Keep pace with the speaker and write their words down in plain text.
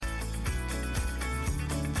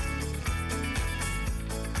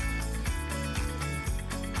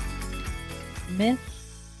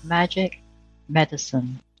myth, magic,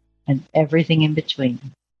 medicine, and everything in between.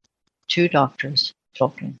 Two doctors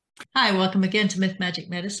talking. Hi, welcome again to Myth, Magic,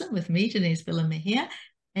 Medicine with me, Denise Villamehia.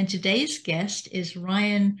 And today's guest is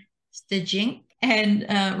Ryan Stejink. And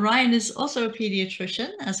Ryan is also a pediatrician,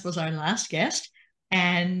 as was our last guest,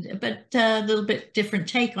 but a little bit different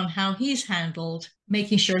take on how he's handled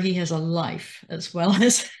making sure he has a life as well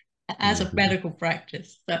as a medical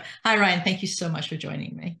practice. So, hi, Ryan. Thank you so much for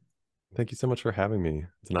joining me. Thank you so much for having me.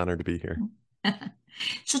 It's an honor to be here.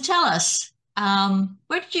 So tell us,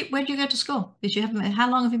 where did you go to school?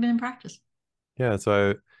 How long have you been in practice? Yeah,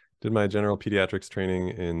 so I did my general pediatrics training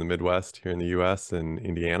in the Midwest here in the US in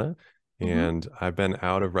Indiana. And I've been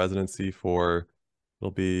out of residency for,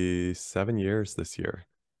 it'll be 7 years this year.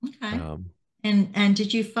 Okay. And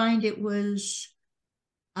did you find it was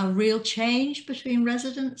a real change between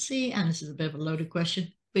residency, and this is a bit of a loaded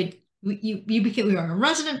question, but you were a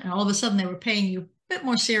resident and all of a sudden they were paying you a bit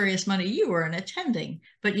more serious money. You were an attending,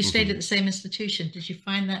 but you stayed at the same institution. Did you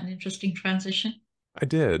find that an interesting transition? I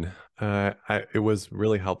did. It was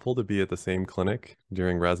really helpful to be at the same clinic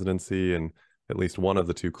during residency, and at least one of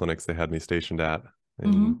the two clinics they had me stationed at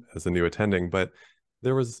as a new attending. But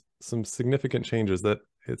there was some significant changes that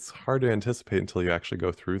it's hard to anticipate until you actually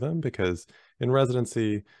go through them, because in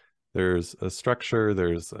residency, there's a structure,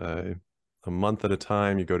 there's a month at a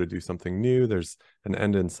time, you go to do something new, there's an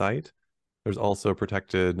end in sight. There's also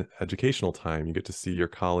protected educational time. You get to see your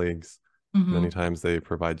colleagues. Many times they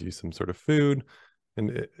provide you some sort of food,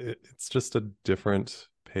 and it's just a different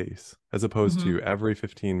pace, as opposed to every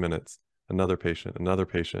 15 minutes, another patient.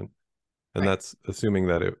 And that's assuming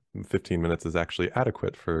that 15 minutes is actually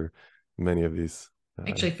adequate for many of these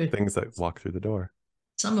things that walk through the door.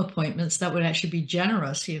 Some appointments, that would actually be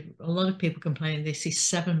generous. A lot of people complaining they see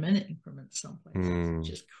 7-minute increments some places, which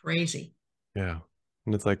is crazy. Yeah.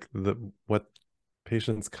 And it's like what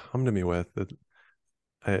patients come to me with,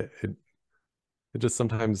 it just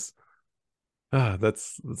sometimes,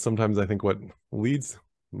 that's sometimes I think what leads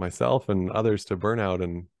myself and others to burnout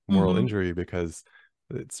and moral injury, because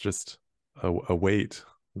it's just a weight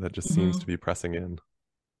that just seems to be pressing in.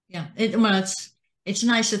 Yeah. It's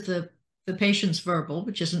nice if the patient's verbal,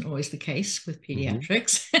 which isn't always the case with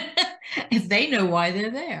pediatrics, if they know why they're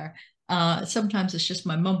there. Sometimes it's just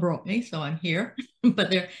my mum brought me, so I'm here, but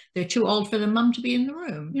they're too old for the mum to be in the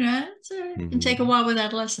room. So it can take a while with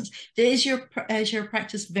adolescents. Is your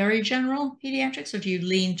practice very general pediatrics, or do you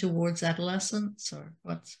lean towards adolescents, or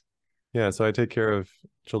what's? Yeah, so I take care of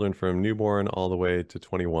children from newborn all the way to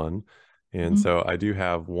 21. And so I do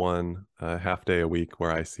have one half day a week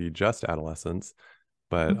where I see just adolescents,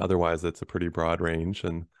 but otherwise it's a pretty broad range.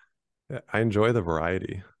 And I enjoy the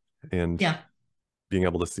variety. And being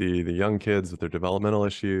able to see the young kids with their developmental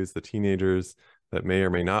issues, the teenagers that may or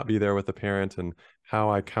may not be there with the parent, and how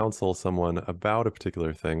I counsel someone about a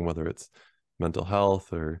particular thing, whether it's mental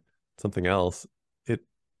health or something else, it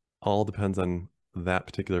all depends on that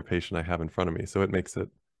particular patient I have in front of me. So it makes it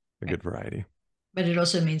a good variety. But it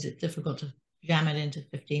also means it's difficult to jam it into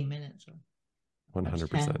 15 minutes. Or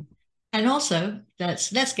 100%. And also,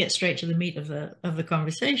 let's get straight to the meat of the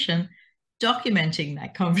conversation. Documenting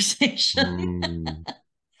that conversation.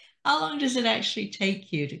 How long does it actually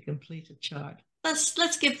take you to complete a chart?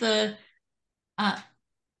 Let's give a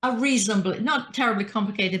reasonable, not terribly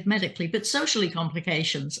complicated medically, but socially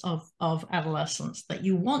complications of adolescence that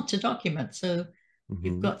you want to document, so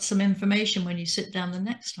you've got some information when you sit down the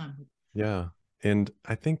next time. Yeah. And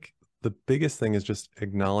I think the biggest thing is just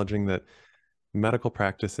acknowledging that medical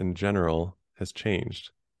practice in general has changed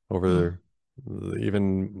over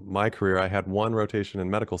even my career. I had one rotation in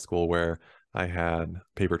medical school where I had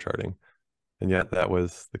paper charting, and yet that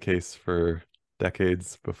was the case for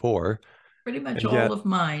decades before. Pretty much all of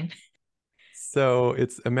mine. So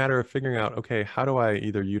it's a matter of figuring out, okay, how do I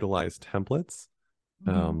either utilize templates,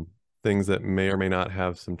 things that may or may not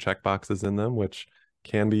have some check boxes in them, which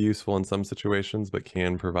can be useful in some situations, but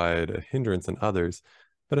can provide a hindrance in others.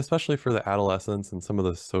 But especially for the adolescents and some of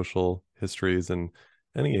the social histories in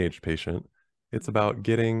any age patient, it's about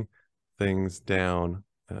getting things down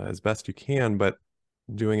as best you can, but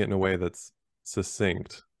doing it in a way that's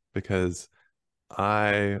succinct, because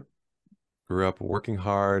I grew up working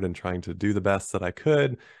hard and trying to do the best that I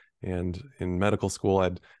could. And in medical school,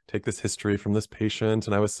 I'd take this history from this patient,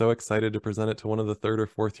 and I was so excited to present it to one of the 3rd or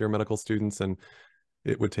 4th year medical students. And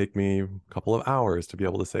it would take me a couple of hours to be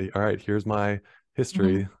able to say, all right, here's my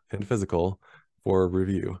history and physical for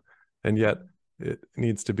review. And yet it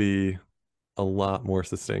needs to be a lot more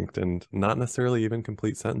succinct and not necessarily even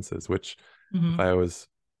complete sentences, which if I was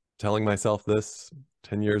telling myself this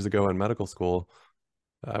 10 years ago in medical school,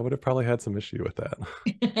 I would have probably had some issue with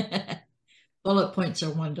that. Bullet points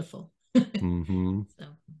are wonderful. Hmm. So,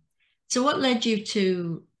 so what led you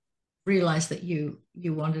to realize that you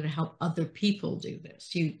wanted to help other people do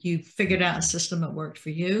this? You figured out a system that worked for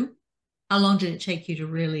you. How long did it take you to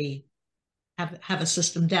really have a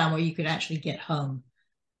system down where you could actually get home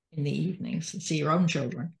in the evenings and see your own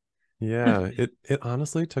children? Yeah, it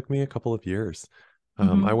honestly took me a couple of years. I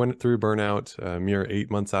Hmm. went through burnout a mere 8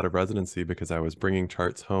 months out of residency because I was bringing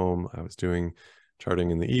charts home. I was doing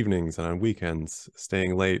charting in the evenings and on weekends,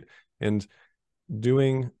 staying late, and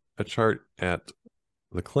doing a chart at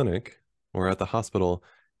the clinic or at the hospital.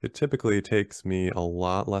 It typically takes me a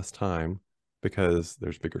lot less time because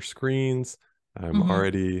there's bigger screens. I'm Hmm.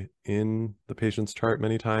 already in the patient's chart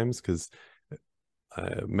many times because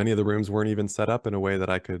many of the rooms weren't even set up in a way that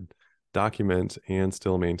I could document and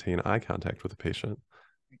still maintain eye contact with the patient.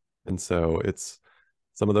 And so it's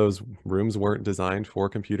some of those rooms weren't designed for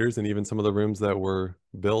computers, and even some of the rooms that were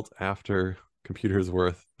built after computers were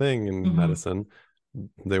a thing in Hmm. medicine,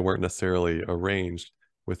 they weren't necessarily arranged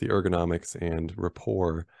with the ergonomics and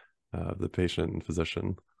rapport of the patient and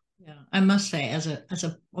physician. Yeah, I must say,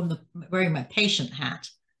 on the wearing my patient hat,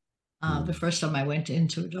 the Mm. first time I went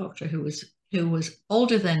into a doctor who was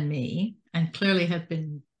older than me and clearly had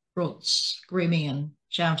been brought screaming and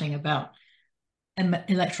shouting about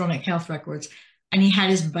electronic health records, and he had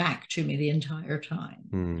his back to me the entire time.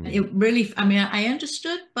 Mm. It really, I mean, I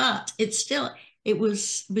understood, but it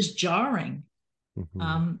was jarring. Mhm.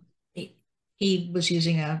 Um, he, he was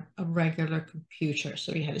using a regular computer,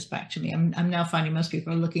 so he had his back to me. I'm now finding most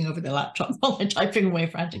people are looking over their laptop while they're typing away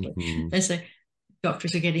frantically. Mhm. They say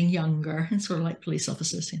doctors are getting younger, and sort of like police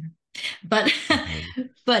officers, you know. But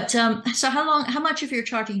Mhm. so how much of your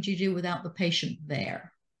charting do you do without the patient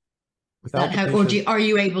there? Is that Without the how, or patient, are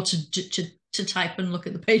you able to type and look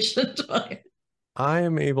at the patient? I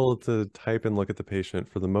am able to type and look at the patient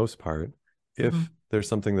for the most part. Hmm. If there's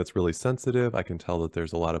something that's really sensitive, I can tell that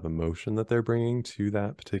there's a lot of emotion that they're bringing to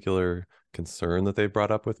that particular concern that they've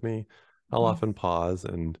brought up with me. I'll Hmm. often pause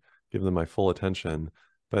and give them my full attention.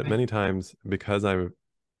 But Right. many times, because I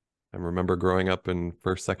remember growing up in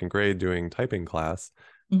first, second grade doing typing class,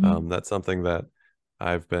 Hmm. that's something that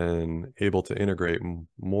I've been able to integrate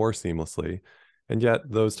more seamlessly. And yet,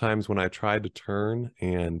 those times when I tried to turn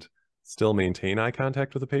and still maintain eye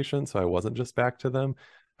contact with the patient, so I wasn't just back to them,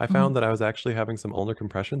 I found Hmm. that I was actually having some ulnar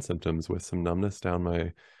compression symptoms with some numbness down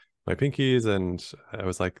my pinkies. And I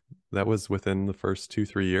was like, that was within the first 2,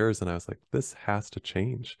 3 years. And I was like, this has to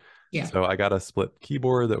change. Yeah. So I got a split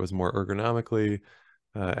keyboard that was more ergonomically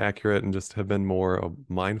accurate and just have been more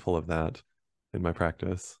mindful of that in my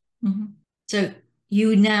practice. Hmm. So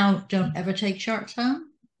you now don't ever take charts home,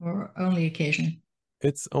 or only occasionally?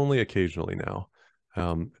 It's only occasionally now.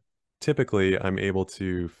 Um, Typically, I'm able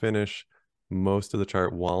to finish most of the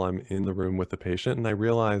chart while I'm in the room with the patient. And I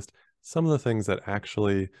realized some of the things that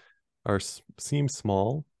actually seem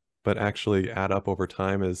small, but actually add up over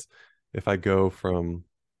time is if I go from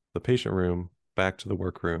the patient room back to the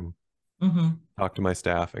work room, Hmm. talk to my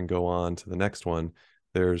staff, and go on to the next one,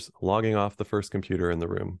 there's logging off the first computer in the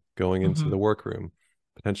room, going into the Hmm. workroom,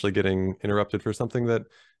 potentially getting interrupted for something that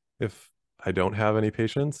if I don't have any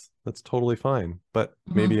patients, that's totally fine. But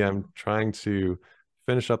maybe Hmm. I'm trying to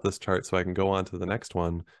finish up this chart so I can go on to the next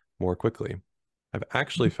one more quickly. I've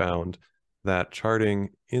actually found that charting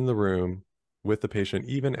in the room with the patient,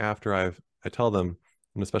 even after I tell them,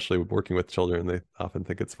 and especially working with children, they often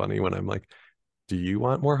think it's funny when I'm like, do you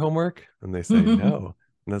want more homework? And they say Hmm. no.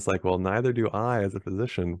 And it's like, well, neither do I as a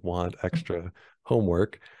physician want extra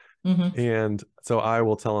homework. Hmm. And so I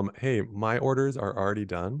will tell them, hey, my orders are already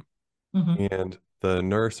done. Hmm. And the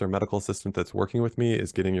nurse or medical assistant that's working with me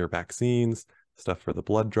is getting your vaccines, stuff for the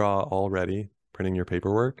blood draw all ready, printing your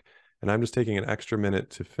paperwork. And I'm just taking an extra minute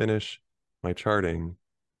to finish my charting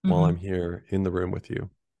while I'm Hmm. here in the room with you.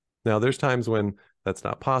 Now, there's times when that's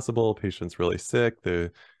not possible. Patient's really sick.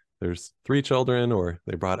 There's 3 children, or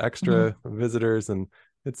they brought extra Hmm. visitors, and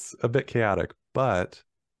it's a bit chaotic. But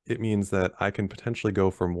it means that I can potentially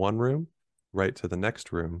go from one room right to the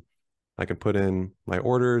next room. I can put in my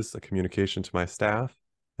orders, a communication to my staff,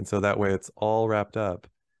 and so that way it's all wrapped up.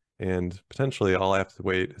 And potentially all I have to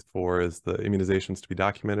wait for is the immunizations to be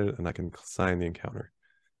documented, and I can sign the encounter.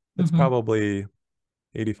 It's Hmm. probably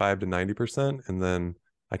 85 to 90%, and then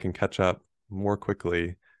I can catch up more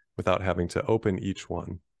quickly without having to open each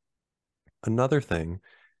one. Another thing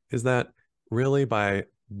is that really by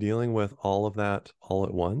dealing with all of that all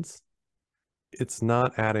at once, it's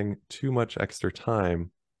not adding too much extra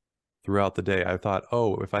time throughout the day. I thought,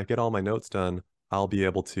 oh, if I get all my notes done, I'll be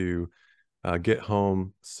able to get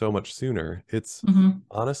home so much sooner. It's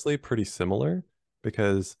honestly pretty similar,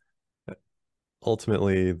 because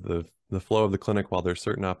ultimately the flow of the clinic, while there's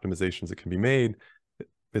certain optimizations that can be made,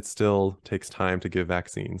 it still takes time to give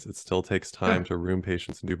vaccines. It still takes time to room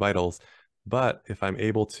patients and do vitals. But if I'm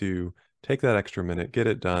able to take that extra minute, get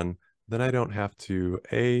it done, then I don't have to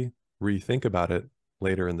rethink about it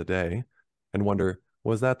later in the day and wonder,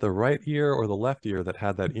 was that the right ear or the left ear that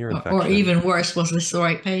had that ear infection? Or even worse, was this the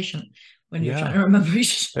right patient, when you're trying to remember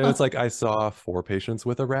each And it's like, I saw 4 patients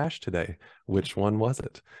with a rash today. Which one was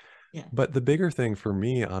it? Yeah. But the bigger thing for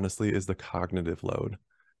me, honestly, is the cognitive load.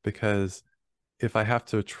 Because if I have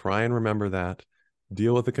to try and remember that,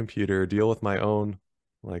 deal with the computer, deal with my own,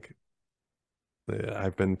 like,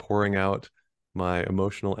 I've been pouring out my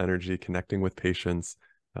emotional energy, connecting with patients,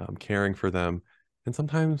 caring for them. And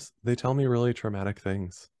sometimes they tell me really traumatic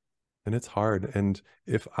things, and it's hard. And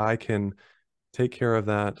if I can take care of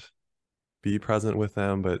that, be present with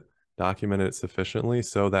them, but document it sufficiently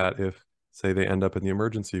so that if, say, they end up in the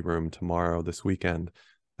emergency room tomorrow, this weekend,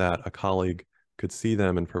 that a colleague could see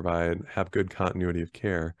them and have good continuity of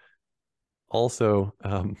care. Also,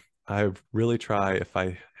 I really try, if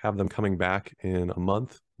I have them coming back in a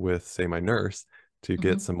month with, say, my nurse to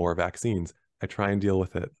get some more vaccines, I try and deal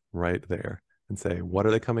with it right there and say, what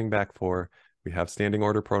are they coming back for? We have standing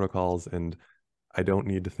order protocols, and I don't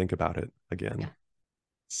need to think about it again. Yeah.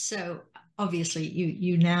 So obviously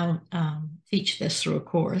you now teach this through a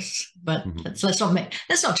course, but let's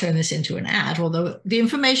not turn this into an ad, although the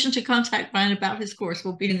information to contact Brian about his course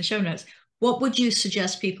will be in the show notes. What would you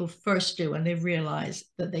suggest people first do when they realize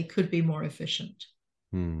that they could be more efficient?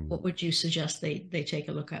 What would you suggest they take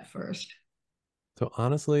a look at first? So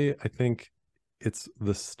honestly, I think it's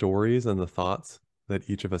the stories and the thoughts that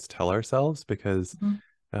each of us tell ourselves, because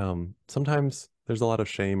sometimes there's a lot of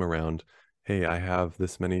shame around, hey, I have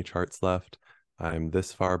this many charts left, I'm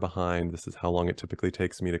this far behind, this is how long it typically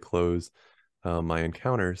takes me to close my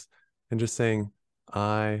encounters, and just saying,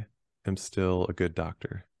 I am still a good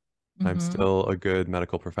doctor. I'm still a good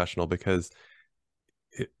medical professional, because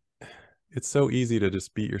it's so easy to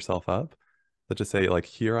just beat yourself up, but to say, like,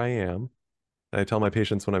 here I am. And I tell my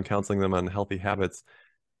patients when I'm counseling them on healthy habits,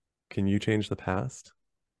 can you change the past?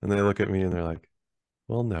 And they look at me and they're like,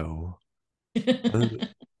 well, no. And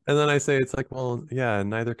then I say, it's like, well, yeah,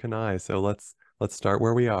 neither can I. So let's start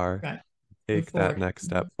where we are, take that next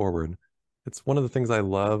step forward. It's one of the things I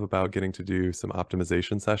love about getting to do some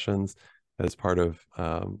optimization sessions as part of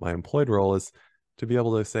my employed role, is to be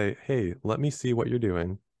able to say, hey, let me see what you're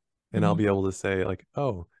doing. And I'll be able to say, like,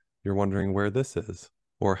 oh, you're wondering where this is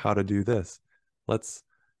or how to do this. Let's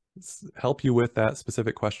help you with that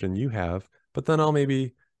specific question you have, but then I'll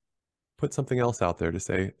maybe put something else out there to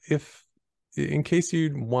say, if in case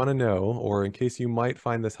you want to know, or in case you might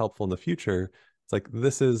find this helpful in the future, it's like,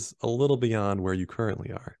 this is a little beyond where you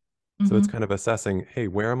currently are. So it's kind of assessing, hey,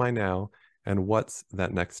 where am I now? And what's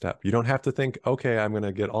that next step? You don't have to think, okay, I'm going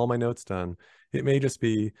to get all my notes done. It may just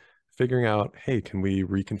be figuring out, hey, can we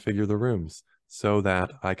reconfigure the rooms so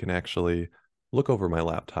that I can actually look over my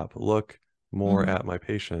laptop, look more at my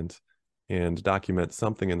patient, and document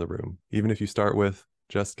something in the room. Even if you start with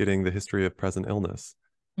just getting the history of present illness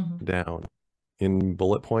down in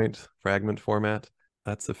bullet point fragment format,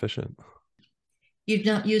 that's sufficient. You've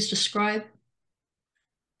not used a scribe?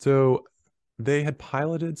 So they had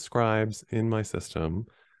piloted scribes in my system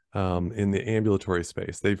in the ambulatory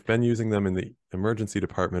space. They've been using them in the emergency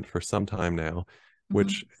department for some time now,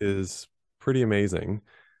 which is pretty amazing.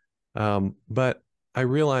 But I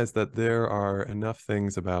realized that there are enough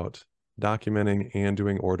things about documenting and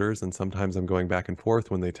doing orders, and sometimes I'm going back and forth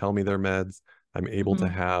when they tell me their meds. I'm able to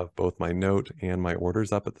have both my note and my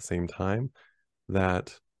orders up at the same time,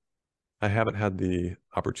 that I haven't had the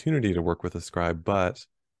opportunity to work with a scribe, but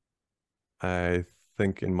I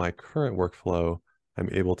think in my current workflow, I'm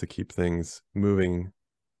able to keep things moving.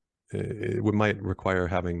 It might require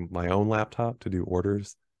having my own laptop to do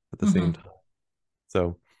orders at the same time.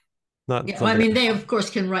 So not well, I mean, they of course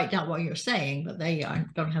can write down what you're saying, but they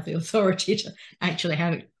don't have the authority to actually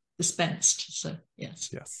have it dispensed. So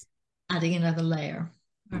yes, adding another layer.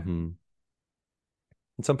 And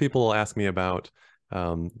some people will ask me about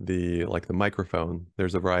the microphone.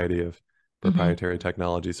 There's a variety of proprietary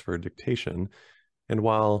technologies for dictation, and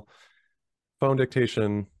while phone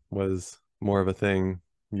dictation was more of a thing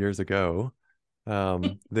years ago,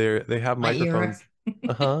 they have microphones.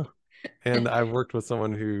 And I've worked with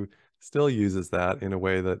someone who still uses that in a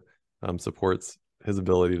way that supports his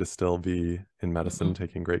ability to still be in medicine,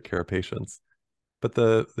 taking great care of patients. But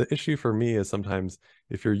the issue for me is, sometimes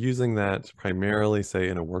if you're using that primarily, say,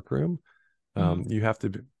 in a workroom, you have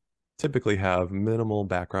to typically have minimal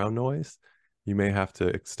background noise. You may have to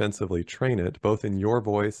extensively train it, both in your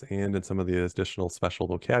voice and in some of the additional special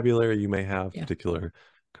vocabulary you may have, particular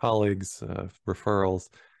colleagues, referrals.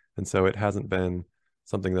 And so it hasn't been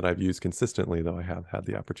something that I've used consistently, though I have had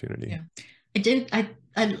the opportunity. Yeah.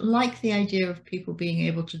 I like the idea of people being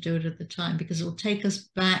able to do it at the time, because it will take us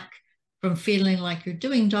back from feeling like you're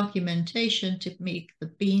doing documentation to make the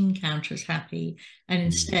bean counters happy. And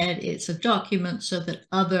instead it's a document so that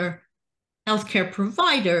other healthcare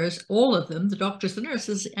providers, all of them, the doctors, the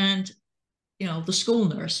nurses, and the school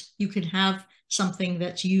nurse, you can have something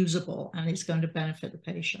that's usable and it's going to benefit the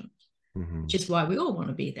patient, which is why we all want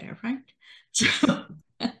to be there, right? So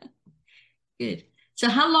good. So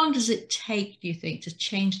how long does it take, do you think, to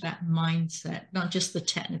change that mindset, not just the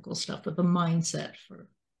technical stuff, but the mindset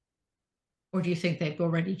or do you think they've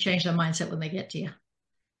already changed their mindset when they get to you?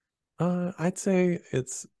 I'd say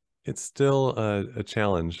it's still a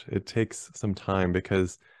challenge. It takes some time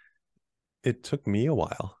because it took me a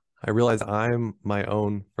while. I realized I'm my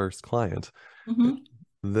own first client.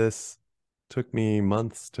 This took me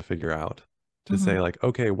months to figure out, to say like,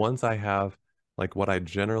 okay, once I have like what I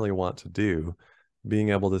generally want to do, being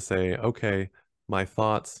able to say, okay, my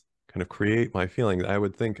thoughts kind of create my feelings. I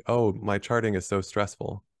would think, oh, my charting is so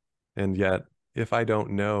stressful. And yet, if I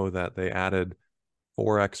don't know that they added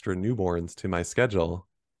 4 extra newborns to my schedule,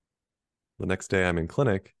 the next day I'm in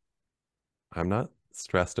clinic, I'm not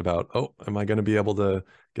stressed about, oh, am I going to be able to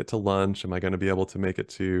get to lunch? Am I going to be able to make it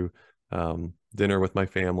to dinner with my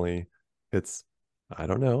family? I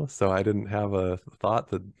don't know. So I didn't have a thought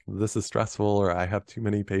that this is stressful or I have too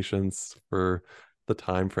many patients for the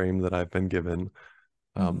time frame that I've been given.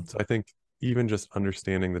 So I think even just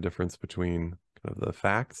understanding the difference between kind of the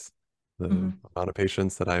facts, the amount of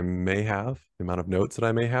patients that I may have, the amount of notes that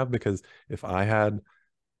I may have, because if I had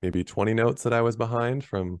maybe 20 notes that I was behind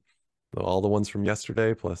from all the ones from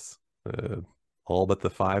yesterday, plus all but the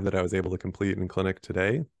 5 that I was able to complete in clinic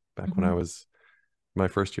today, back when I was my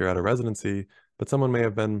first year out of residency, but someone may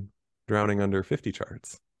have been drowning under 50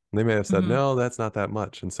 charts. And they may have said, no, that's not that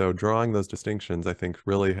much. And so drawing those distinctions, I think,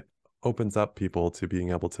 really opens up people to being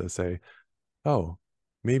able to say, oh,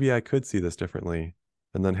 maybe I could see this differently.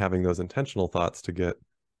 And then having those intentional thoughts to get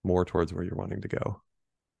more towards where you're wanting to go.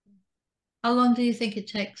 How long do you think it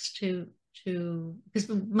takes because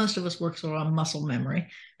most of us work sort of on muscle memory.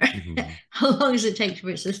 How long does it take to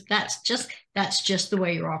reach this? That's just the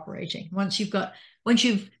way you're operating. Once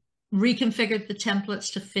you've reconfigured the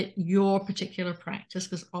templates to fit your particular practice,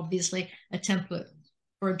 because obviously a template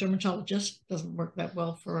for a dermatologist doesn't work that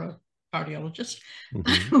well for a cardiologist.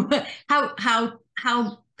 How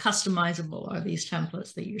customizable are these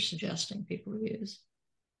templates that you're suggesting people use?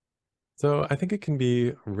 So I think it can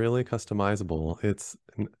be really customizable.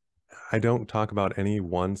 I don't talk about any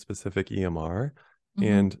one specific EMR,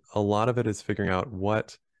 and a lot of it is figuring out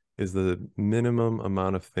what is the minimum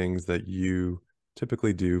amount of things that you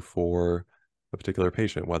typically do for a particular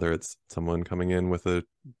patient, whether it's someone coming in with a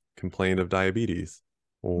complaint of diabetes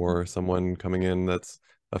or someone coming in that's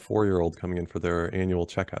a 4-year-old coming in for their annual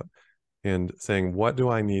checkup, and saying, what do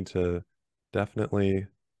I need to definitely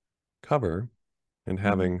cover, and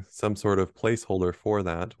having some sort of placeholder for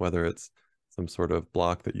that, whether it's some sort of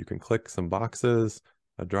block that you can click some boxes,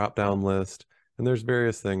 a drop-down list, and there's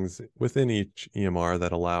various things within each EMR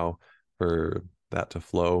that allow for that to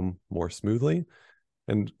flow more smoothly.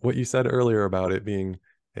 And what you said earlier about it being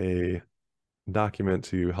a document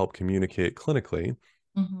to help communicate clinically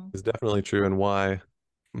is definitely true, and why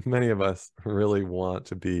many of us really want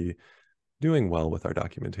to be doing well with our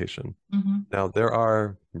documentation. Now, there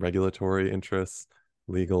are regulatory interests,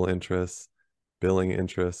 legal interests, billing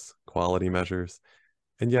interests, quality measures.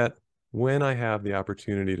 And yet, when I have the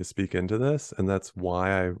opportunity to speak into this, and that's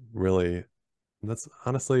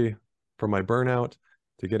honestly from my burnout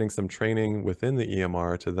to getting some training within the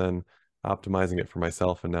EMR to then optimizing it for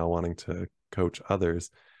myself and now wanting to coach others,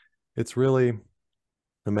 it's really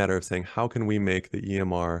a matter of saying, how can we make the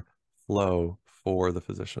EMR flow for the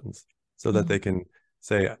physicians so that they can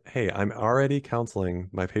say, hey, I'm already counseling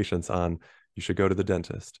my patients on, you should go to the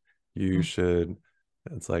dentist. You should,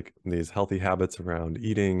 it's like these healthy habits around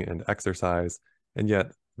eating and exercise, and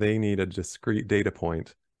yet they need a discrete data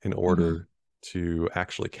point in order to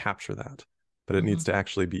actually capture that. But it needs to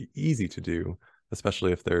actually be easy to do,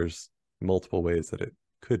 especially if there's multiple ways that it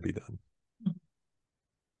could be done.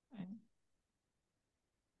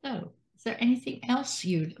 So, is there anything else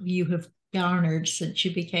you have garnered since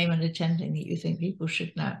you became an attending that you think people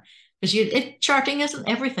should know? Because charting isn't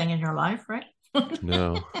everything in your life, right?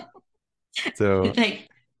 No. So go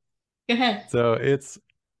ahead. So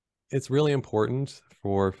it's really important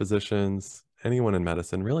for physicians, anyone in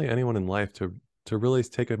medicine, really anyone in life, to really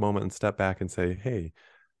take a moment and step back and say, hey,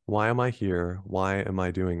 why am I here? Why am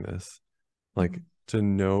I doing this? Like, to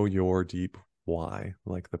know your deep why,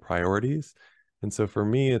 like the priorities. And so for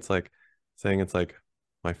me, it's like saying, it's like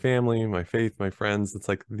my family, my faith, my friends, it's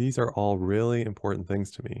like these are all really important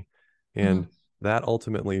things to me. And that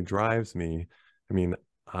ultimately drives me. I mean,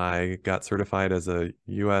 I got certified as a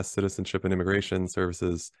US Citizenship and Immigration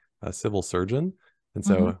Services civil surgeon. And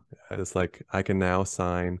so it's like I can now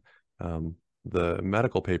sign the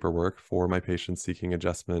medical paperwork for my patients seeking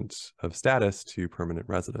adjustment of status to permanent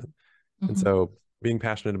resident. And so being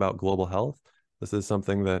passionate about global health, this is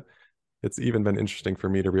something that it's even been interesting for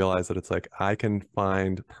me to realize that it's like I can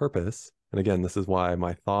find purpose. And again, this is why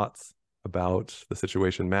my thoughts about the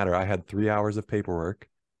situation matter. I had 3 hours of paperwork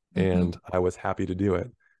and I was happy to do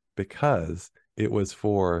it because it was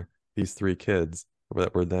for these 3 kids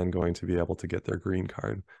that were then going to be able to get their green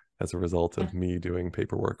card as a result of me doing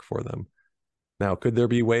paperwork for them. Now, could there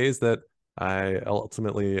be ways that I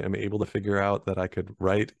ultimately am able to figure out that I could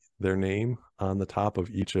write their name on the top of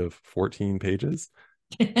each of 14 pages?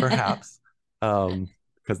 Perhaps,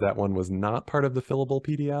 because that one was not part of the fillable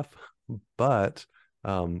PDF, but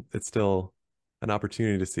it's still an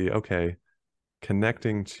opportunity to see, okay,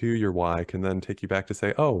 connecting to your why can then take you back to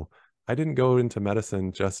say, oh, I didn't go into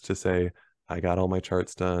medicine just to say, I got all my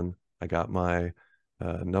charts done, I got my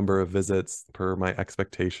number of visits per my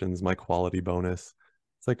expectations, my quality bonus.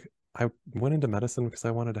 It's like I went into medicine because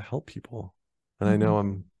I wanted to help people. And I know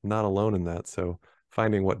I'm not alone in that. So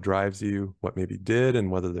finding what drives you, what maybe did, and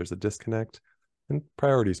whether there's a disconnect, and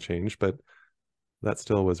priorities change, but that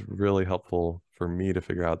still was really helpful for me to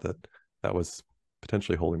figure out that that was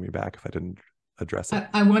potentially holding me back if I didn't address it.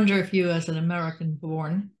 I wonder if you, as an American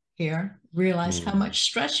born here, realized how much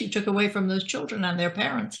stress you took away from those children and their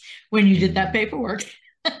parents when you did that paperwork.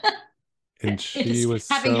 And she was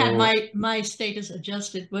having had my status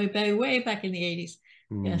adjusted way back in the 80s.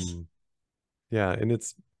 Yes. Yeah, and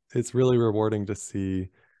it's really rewarding to see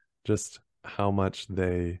just how much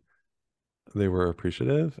they were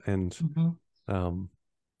appreciative, and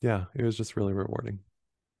yeah, it was just really rewarding.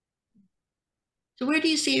 So where do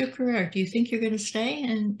you see your career? Do you think you're going to stay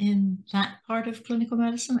in that part of clinical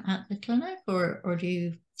medicine at the clinic, or do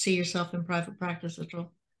you see yourself in private practice at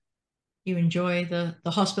all? You enjoy the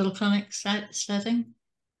hospital clinic setting?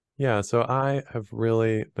 Yeah, so I have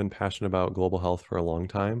really been passionate about global health for a long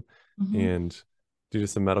time. And due to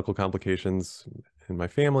some medical complications in my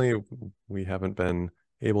family, we haven't been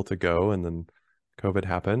able to go. And then COVID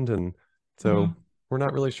happened. And so we're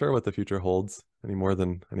not really sure what the future holds any more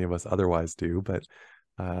than any of us otherwise do. But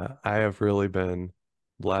I have really been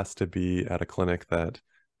blessed to be at a clinic that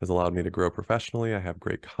has allowed me to grow professionally. I have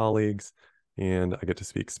great colleagues, and I get to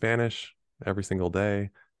speak Spanish every single day.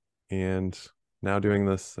 And now doing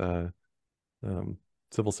this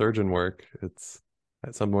civil surgeon work, it's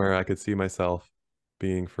somewhere I could see myself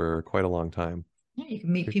being for quite a long time. Yeah, you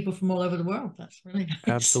can meet people from all over the world. That's really nice.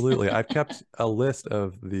 Absolutely. I've kept a list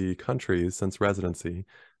of the countries since residency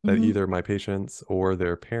that either my patients or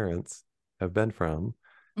their parents have been from.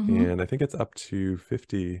 And I think it's up to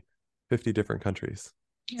 50 different countries.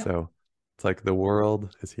 Yep. So it's like the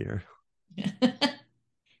world is here.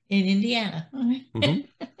 In Indiana.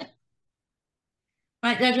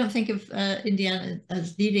 I don't think of Indiana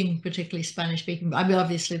as needing particularly Spanish speaking. I mean,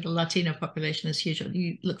 obviously the Latino population is huge.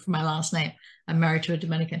 You look for my last name. I'm married to a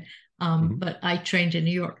Dominican. But I trained in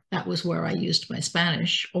New York. That was where I used my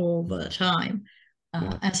Spanish all the time.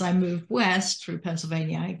 As I moved west through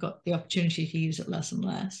Pennsylvania, I got the opportunity to use it less and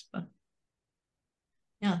less. But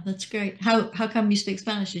yeah, that's great. How come you speak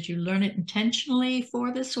Spanish? Did you learn it intentionally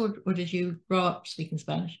for this, or did you grow up speaking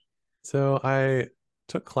Spanish? So I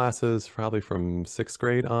took classes probably from 6th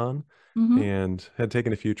grade on, and had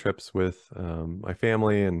taken a few trips with my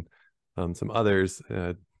family and some others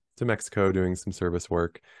to Mexico doing some service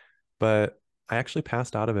work. But I actually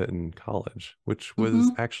passed out of it in college, which was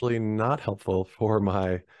actually not helpful for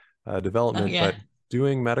my development. But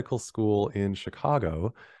doing medical school in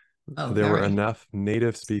Chicago, there were enough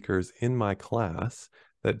native speakers in my class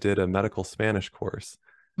that did a medical Spanish course.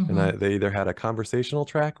 And they either had a conversational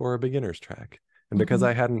track or a beginner's track. And because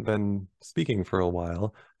I hadn't been speaking for a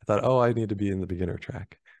while, I thought, oh, I need to be in the beginner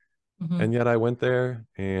track. And yet I went there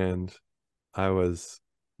and I was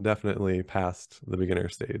definitely past the beginner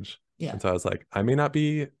stage. And so I was like, I may not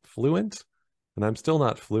be fluent, and I'm still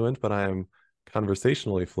not fluent, but I am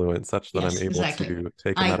conversationally fluent such that I'm able to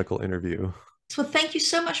take a medical interview. So thank you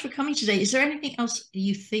so much for coming today. Is there anything else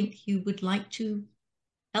you think you would like to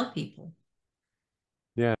tell people?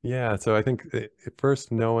 Yeah. So I think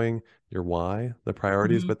first knowing your why, the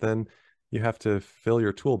priorities, Mhm. but then you have to fill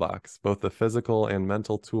your toolbox, both the physical and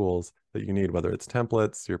mental tools that you need, whether it's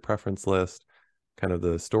templates, your preference list, kind of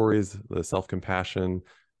the stories, the self-compassion,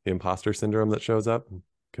 the imposter syndrome that shows up,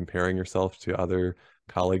 comparing yourself to other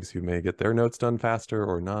colleagues who may get their notes done faster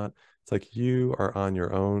or not. It's like you are on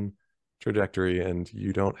your own trajectory and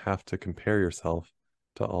you don't have to compare yourself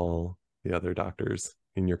to all the other doctors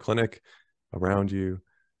in your clinic around you.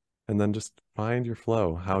 And then just find your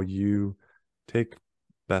flow, how you take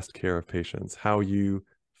best care of patients, how you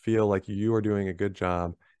feel like you are doing a good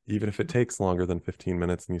job, even if it takes longer than 15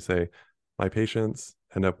 minutes. And you say, my patients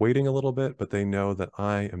end up waiting a little bit, but they know that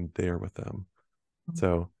I am there with them.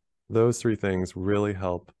 So those three things really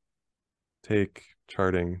help take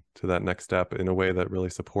charting to that next step in a way that really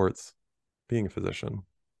supports being a physician.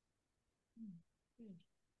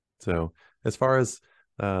 So as far as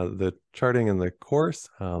the charting in the course,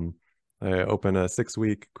 I open a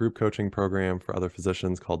 6-week group coaching program for other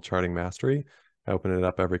physicians called Charting Mastery. I open it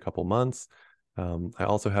up every couple months. I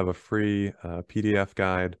also have a free PDF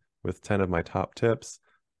guide with 10 of my top tips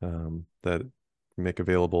that make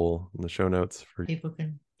available in the show notes for People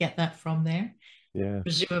can get that from there. yeah.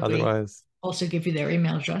 Presumably Otherwise, also give you their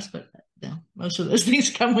email address, but no, most of those things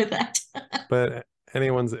come with that. but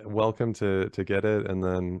anyone's welcome to get it and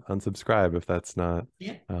then unsubscribe if that's not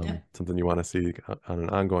Yep. something you want to see on an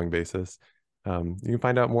ongoing basis. You can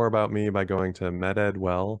find out more about me by going to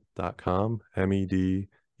mededwell.com,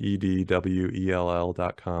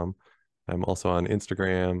 mededwell.com. I'm also on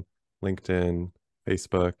Instagram, LinkedIn,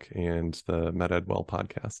 Facebook, and the MedEdWell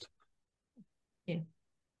podcast. Yeah.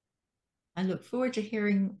 I look forward to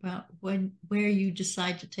hearing about where you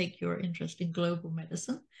decide to take your interest in global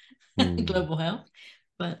medicine, global health.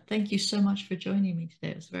 But thank you so much for joining me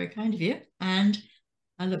today. It was very kind of you. And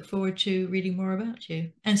I look forward to reading more about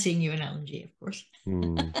you and seeing you in L&G, of course.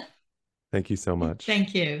 Thank you so much.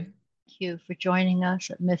 Thank you. Thank you for joining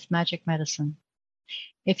us at Myth Magic Medicine.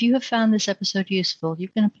 If you have found this episode useful, you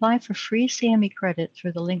can apply for free CME credit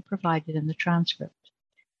through the link provided in the transcript.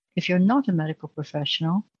 If you're not a medical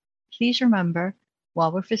professional, please remember,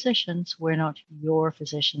 while we're physicians, we're not your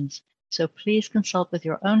physicians. So please consult with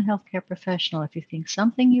your own healthcare professional if you think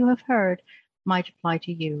something you have heard might apply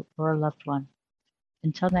to you or a loved one.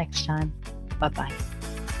 Until next time, bye-bye.